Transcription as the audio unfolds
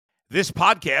This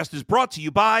podcast is brought to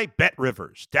you by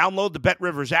BetRivers. Download the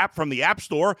BetRivers app from the App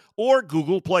Store or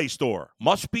Google Play Store.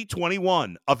 Must be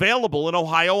 21. Available in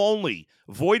Ohio only.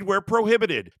 Void where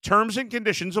prohibited. Terms and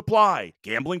conditions apply.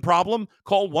 Gambling problem?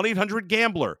 Call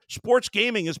 1-800-GAMBLER. Sports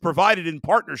gaming is provided in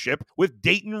partnership with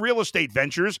Dayton Real Estate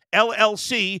Ventures,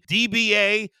 LLC,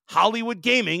 DBA, Hollywood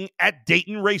Gaming at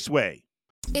Dayton Raceway.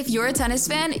 If you're a tennis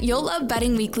fan, you'll love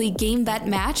Betting Weekly Game Bet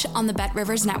Match on the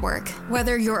BetRivers Network.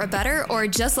 Whether you're a bettor or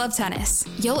just love tennis,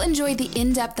 you'll enjoy the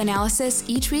in-depth analysis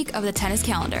each week of the tennis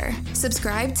calendar.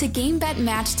 Subscribe to Game Bet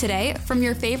Match today from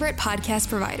your favorite podcast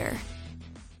provider.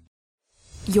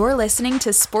 You're listening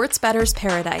to Sports Bettor's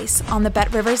Paradise on the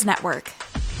BetRivers Network.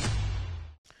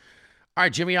 All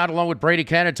right, Jimmy Ott along with Brady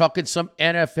Kannon talking some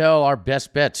NFL, our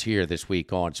best bets here this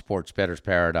week on Sports Bettor's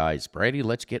Paradise. Brady,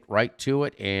 let's get right to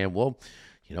it, and we'll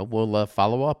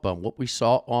follow up on what we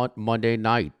saw on Monday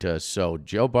night. So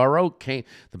Joe Burrow the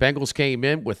Bengals came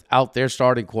in without their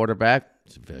starting quarterback.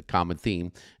 It's a common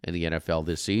theme in the NFL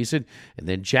this season. And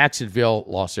then Jacksonville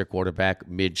lost their quarterback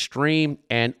midstream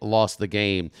and lost the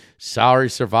game. Sorry,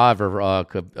 Survivor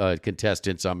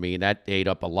contestants. I mean, that ate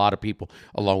up a lot of people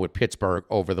along with Pittsburgh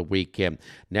over the weekend.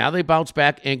 Now they bounce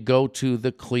back and go to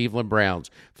the Cleveland Browns.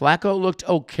 Flacco looked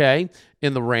okay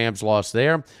in the Rams loss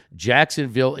there.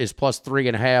 Jacksonville is plus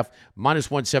 3.5, minus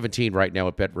 117 right now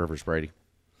at BetRivers, Brady.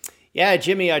 Yeah,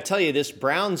 Jimmy, I tell you, this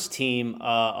Browns team,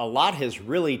 a lot has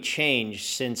really changed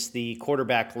since the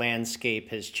quarterback landscape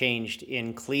has changed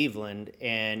in Cleveland,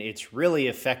 and it's really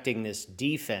affecting this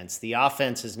defense. The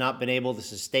offense has not been able to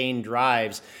sustain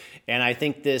drives, and I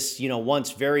think this,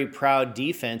 once very proud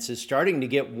defense is starting to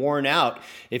get worn out.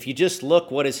 If you just look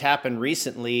what has happened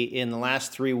recently in the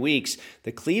last 3 weeks,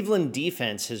 the Cleveland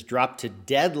defense has dropped to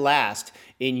dead last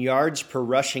in yards per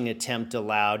rushing attempt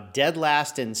allowed, dead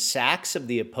last in sacks of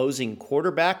the opposing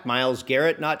quarterback, Myles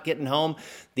Garrett not getting home.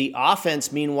 The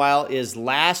offense, meanwhile, is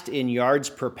last in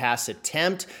yards per pass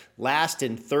attempt, last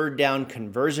in third down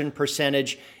conversion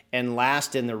percentage, and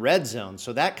last in the red zone.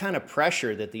 So that kind of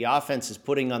pressure that the offense is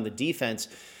putting on the defense,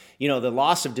 the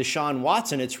loss of Deshaun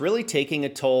Watson, it's really taking a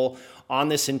toll on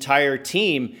this entire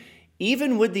team.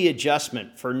 Even with the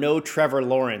adjustment for no Trevor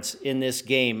Lawrence in this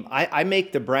game, I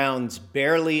make the Browns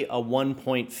barely a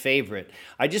 1-point favorite.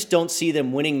 I just don't see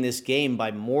them winning this game by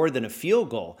more than a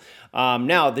field goal.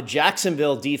 Now, the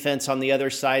Jacksonville defense on the other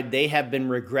side, they have been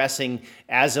regressing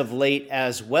as of late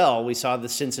as well. We saw the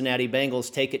Cincinnati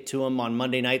Bengals take it to them on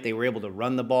Monday night. They were able to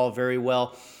run the ball very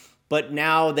well. But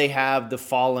now they have the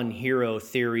fallen hero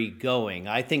theory going.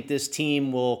 I think this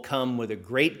team will come with a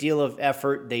great deal of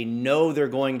effort. They know they're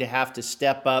going to have to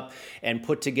step up and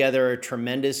put together a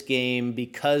tremendous game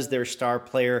because their star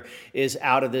player is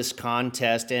out of this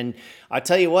contest. And I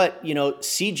tell you what,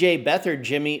 C.J. Beathard,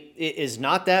 Jimmy, is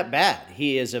not that bad.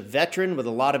 He is a veteran with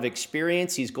a lot of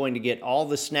experience. He's going to get all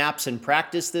the snaps in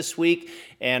practice this week.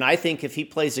 And I think if he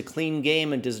plays a clean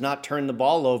game and does not turn the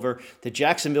ball over, the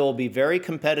Jacksonville will be very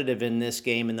competitive in this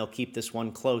game, and they'll keep this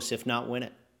one close, if not win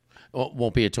it. Well, it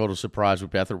won't be a total surprise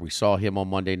with Beathard. We saw him on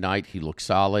Monday night. He looked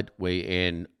solid.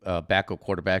 In backup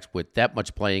quarterbacks with that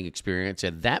much playing experience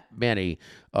and that many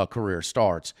career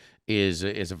starts is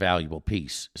a valuable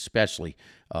piece, especially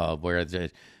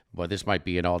where this might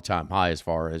be an all-time high as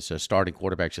far as starting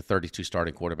quarterbacks, 32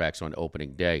 starting quarterbacks on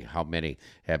opening day. How many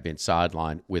have been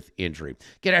sidelined with injury?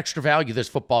 Get extra value this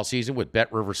football season with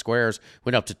BetRivers Squares.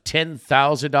 Went up to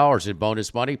 $10,000 in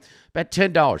bonus money. Bet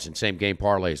 $10 in same-game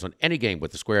parlays on any game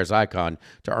with the Squares icon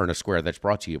to earn a square. That's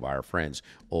brought to you by our friends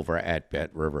over at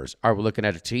BetRivers. All right, we're looking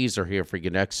at a teaser here for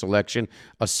your next selection,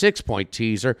 a 6-point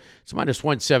teaser. It's minus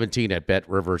 117 at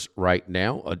BetRivers right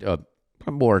now. A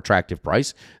more attractive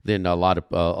price than a lot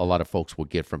of folks will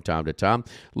get from time to time.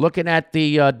 Looking at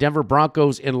the Denver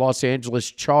Broncos and Los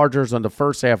Angeles Chargers on the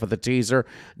first half of the teaser,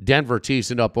 Denver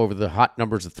teasing up over the hot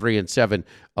numbers of 3 and 7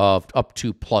 of up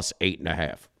to plus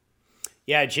 8.5.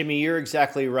 Yeah, Jimmy, you're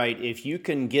exactly right. If you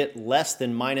can get less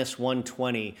than minus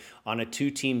 120 on a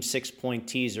 2-team 6-point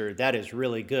teaser, that is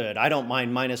really good. I don't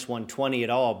mind minus 120 at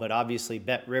all, but obviously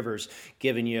BetRivers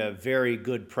giving you a very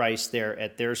good price there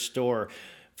at their store.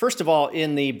 First of all,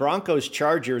 in the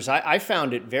Broncos-Chargers, I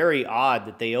found it very odd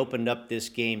that they opened up this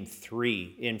game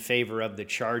 3 in favor of the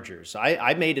Chargers.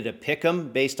 I made it a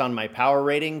pick'em based on my power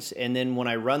ratings, and then when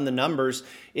I run the numbers,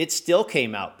 it still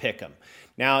came out pick'em.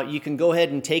 Now, you can go ahead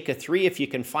and take a 3 if you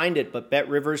can find it, but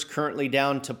BetRivers currently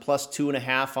down to plus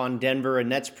 2.5 on Denver,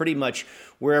 and that's pretty much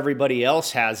where everybody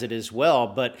else has it as well.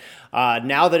 But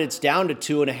now that it's down to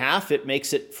 2.5, it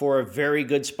makes it for a very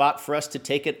good spot for us to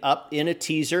take it up in a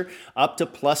teaser, up to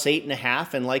plus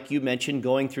 8.5. And like you mentioned,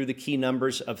 going through the key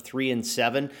numbers of 3 and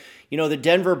 7. You know, the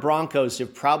Denver Broncos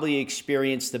have probably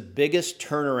experienced the biggest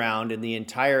turnaround in the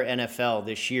entire NFL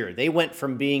this year. They went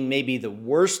from being maybe the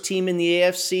worst team in the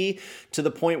AFC to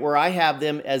the point where I have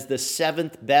them as the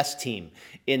 7th best team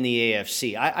in the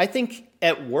AFC. I think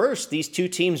at worst, these two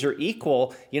teams are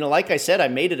equal. You know, like I said, I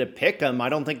made it a pick 'em. I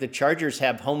don't think the Chargers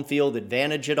have home field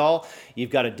advantage at all.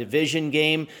 You've got a division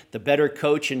game, the better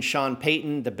coach in Sean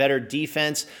Payton, the better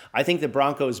defense. I think the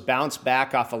Broncos bounce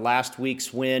back off of last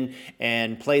week's win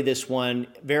and play this one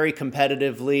very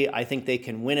competitively. I think they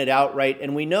can win it outright.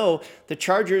 And we know the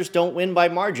Chargers don't win by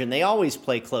margin. They always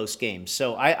play close games.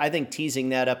 So I think teasing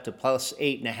that up to plus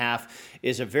 8.5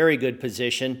 is a very good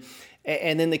position.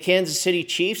 And then the Kansas City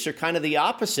Chiefs are kind of the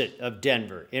opposite of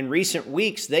Denver. In recent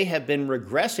weeks, they have been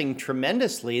regressing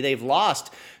tremendously. They've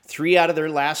lost 3 out of their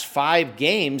last 5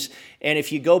 games. And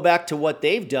if you go back to what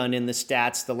they've done in the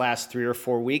stats the last 3 or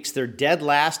 4 weeks, they're dead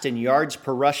last in yards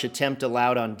per rush attempt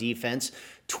allowed on defense,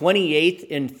 28th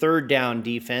in third down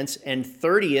defense, and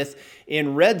 30th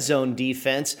in red zone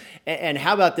defense. And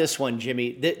how about this one,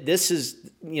 Jimmy?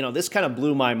 This kind of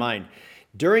blew my mind.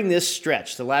 During this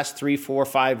stretch, the last 3, 4,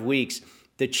 5 weeks,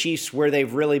 the Chiefs, where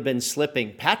they've really been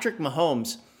slipping, Patrick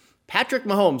Mahomes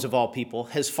of all people,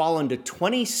 has fallen to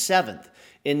 27th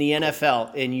in the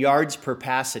NFL in yards per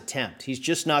pass attempt. He's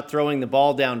just not throwing the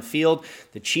ball downfield.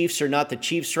 The Chiefs are not the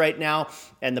Chiefs right now,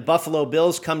 and the Buffalo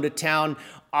Bills come to town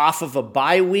off of a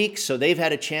bye week, so they've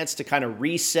had a chance to kind of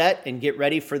reset and get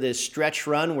ready for this stretch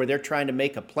run where they're trying to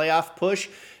make a playoff push.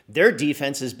 Their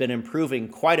defense has been improving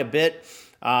quite a bit.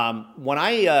 When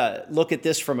I look at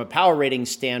this from a power rating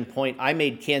standpoint, I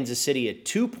made Kansas City a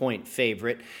 2-point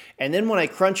favorite. And then when I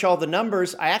crunch all the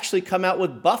numbers, I actually come out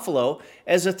with Buffalo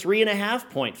as a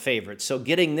 3.5-point favorite. So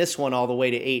getting this one all the way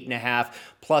to 8.5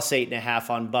 plus 8.5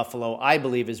 on Buffalo, I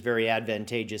believe is very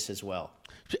advantageous as well.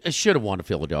 It should have won a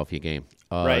Philadelphia game.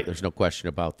 Right. There's no question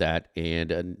about that.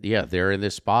 And yeah, they're in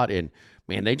this spot. And,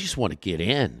 man, they just want to get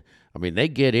in. I mean, they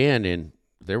get in, and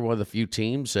they're one of the few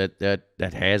teams that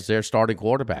has their starting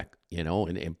quarterback,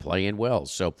 and playing well.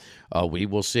 So we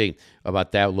will see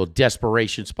about that. A little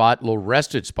desperation spot, a little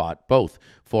rested spot, both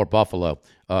for Buffalo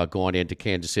going into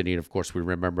Kansas City. And, of course, we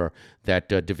remember that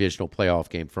divisional playoff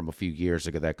game from a few years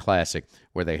ago, that classic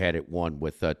where they had it won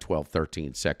with 12,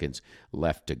 13 seconds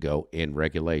left to go in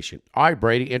regulation. All right,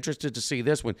 Brady, interested to see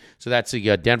this one. So that's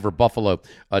the Denver-Buffalo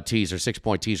teaser,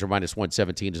 6-point teaser, minus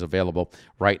 117 is available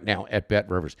right now at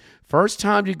BetRivers. First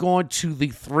time you're going to the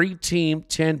 3-team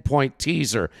 10-point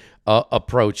teaser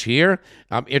approach here.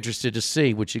 I'm interested to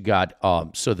see what you got.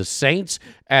 So the Saints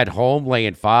at home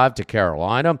laying 5 to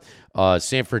Carolina.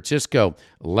 San Francisco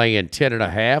laying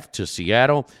 10.5 to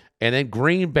Seattle. And then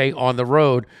Green Bay on the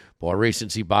road. Boy,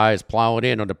 recency bias plowing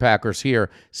in on the Packers here.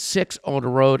 6 on the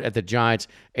road at the Giants.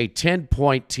 A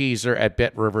 10-point teaser at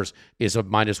BetRivers is a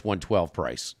minus 112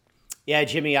 price. Yeah,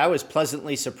 Jimmy, I was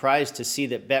pleasantly surprised to see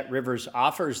that BetRivers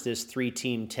offers this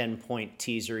 3-team 10-point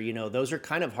teaser. Those are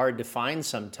kind of hard to find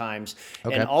sometimes.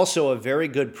 Okay. And also a very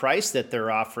good price that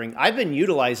they're offering. I've been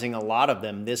utilizing a lot of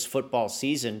them this football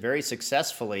season very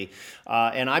successfully,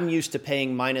 and I'm used to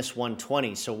paying minus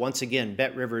 120. So once again,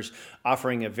 BetRivers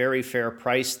offering a very fair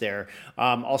price there.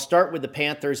 I'll start with the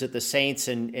Panthers at the Saints,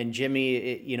 and Jimmy,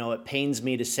 it pains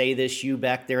me to say this, you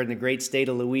back there in the great state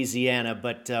of Louisiana,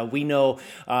 but we know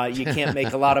you can't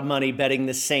make a lot of money betting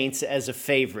the Saints as a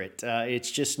favorite. It's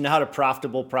just not a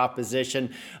profitable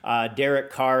proposition. Derek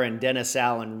Carr and Dennis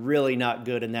Allen really not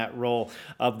good in that role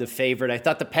of the favorite. I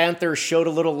thought the Panthers showed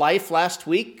a little life last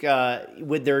week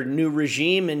with their new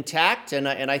regime intact, and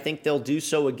I think they'll do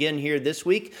so again here this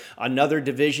week. Another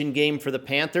division game for the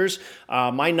Panthers.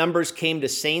 My numbers came to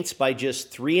Saints by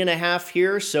just 3.5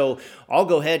 here, so I'll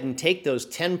go ahead and take those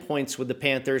 10 points with the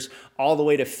Panthers all the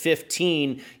way to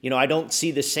 15. I don't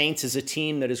see the Saints as a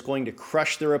team that is going to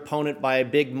crush their opponent by a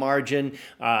big margin.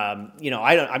 I'm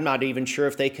not even sure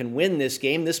if they can win this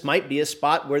game. This might be a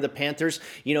spot where the Panthers,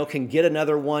 can get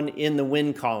another one in the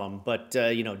win column. But,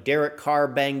 Derek Carr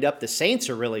banged up. The Saints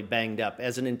are really banged up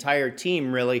as an entire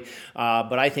team, really.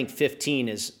 But I think 15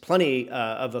 is plenty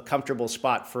of a comfortable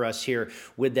spot for us here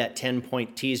with that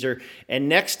 10-point teaser. And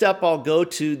next up, I'll go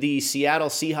to the Seattle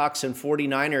Seahawks and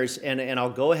 49ers, and I'll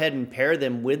go ahead and pair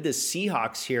them with the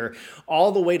Seahawks here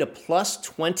all the way to plus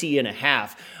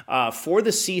 20.5. For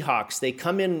the Seahawks, they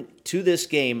come in to this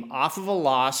game off of a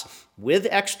loss. with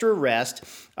extra rest,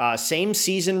 same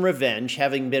season revenge,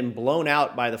 having been blown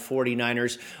out by the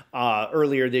 49ers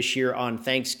earlier this year on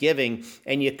Thanksgiving.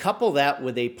 And you couple that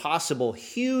with a possible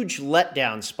huge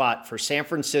letdown spot for San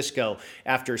Francisco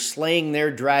after slaying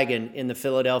their dragon in the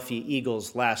Philadelphia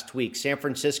Eagles last week. San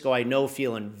Francisco, I know,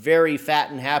 feeling very fat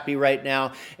and happy right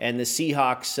now, and the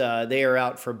Seahawks, they are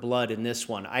out for blood in this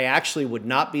one. I actually would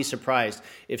not be surprised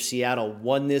if Seattle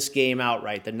won this game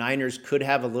outright. The Niners could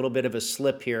have a little bit of a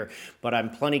slip here, but I'm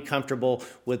plenty comfortable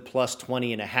with plus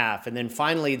 20.5. And then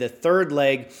finally, the third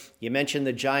leg, you mentioned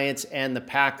the Giants and the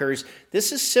Packers.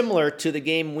 This is similar to the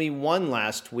game we won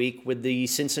last week with the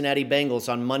Cincinnati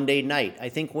Bengals on Monday night. I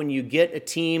think when you get a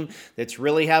team that's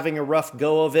really having a rough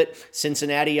go of it,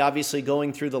 Cincinnati obviously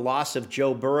going through the loss of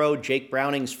Joe Burrow, Jake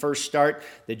Browning's first start.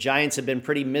 The Giants have been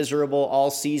pretty miserable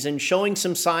all season, showing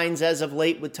some signs as of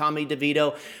late with Tommy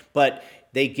DeVito, but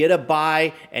they get a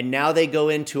bye, and now they go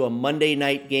into a Monday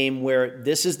night game where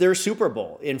this is their Super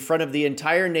Bowl. In front of the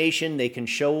entire nation, they can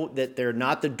show that they're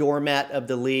not the doormat of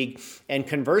the league. And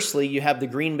conversely, you have the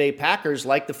Green Bay Packers,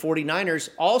 like the 49ers,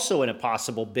 also in a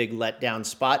possible big letdown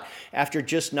spot after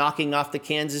just knocking off the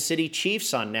Kansas City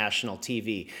Chiefs on national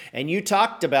TV. And you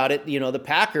talked about it, the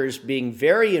Packers being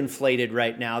very inflated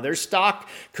right now. Their stock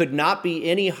could not be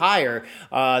any higher,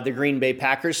 the Green Bay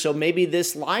Packers, so maybe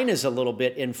this line is a little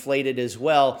bit inflated as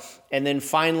well. And then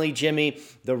finally, Jimmy,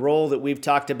 the role that we've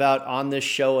talked about on this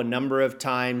show a number of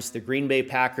times, the Green Bay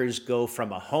Packers go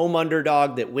from a home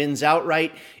underdog that wins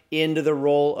outright into the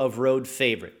role of road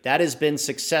favorite. That has been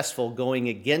successful going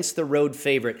against the road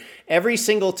favorite every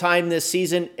single time this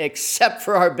season, except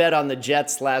for our bet on the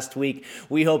Jets last week.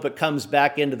 We hope it comes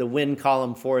back into the win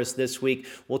column for us this week.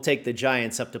 We'll take the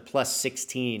Giants up to plus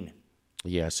 16.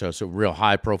 Yeah, so real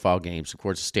high-profile games. Of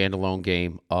course, a standalone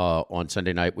game on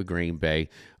Sunday night with Green Bay.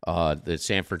 The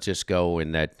San Francisco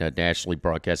and that nationally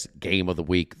broadcast game of the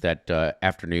week, that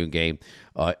afternoon game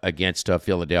against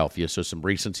Philadelphia. So some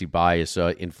recency bias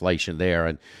inflation there.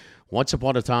 And once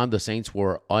upon a time, the Saints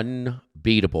were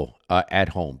unbeatable at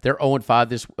home. They're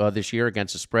 0-5 this year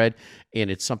against the spread, and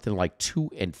it's something like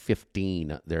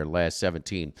 2-15 their last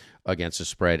 17 against the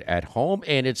spread at home.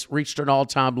 And it's reached an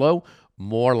all-time low.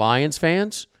 More Lions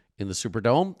fans in the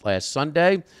Superdome last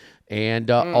Sunday, and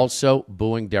also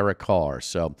booing Derek Carr.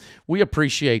 So we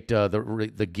appreciate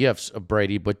the gifts of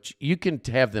Brady, but you can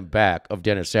have them back of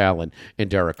Dennis Allen and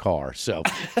Derek Carr. So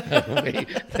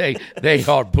they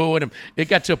are booing him. It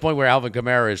got to a point where Alvin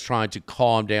Kamara is trying to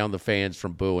calm down the fans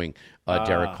from booing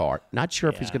Derek Carr. Not sure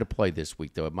if he's going to play this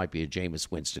week, though. It might be a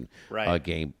Jameis Winston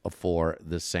game for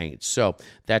the Saints. So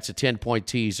that's a 10-point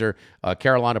teaser.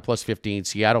 Carolina plus 15,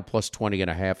 Seattle plus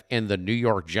 20.5, and the New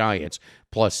York Giants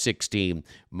plus 16,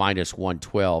 minus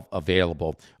 112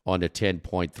 available on a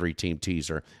 10-point three-team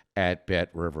teaser at Bet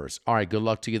Rivers. All right, good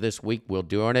luck to you this week. We're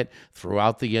doing it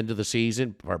throughout the end of the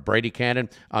season. For Brady Kannon,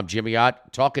 I'm Jimmy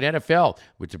Ott, talking NFL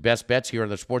with the best bets here in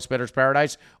the Sports Bettor's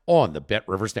Paradise on the Bet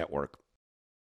Rivers Network.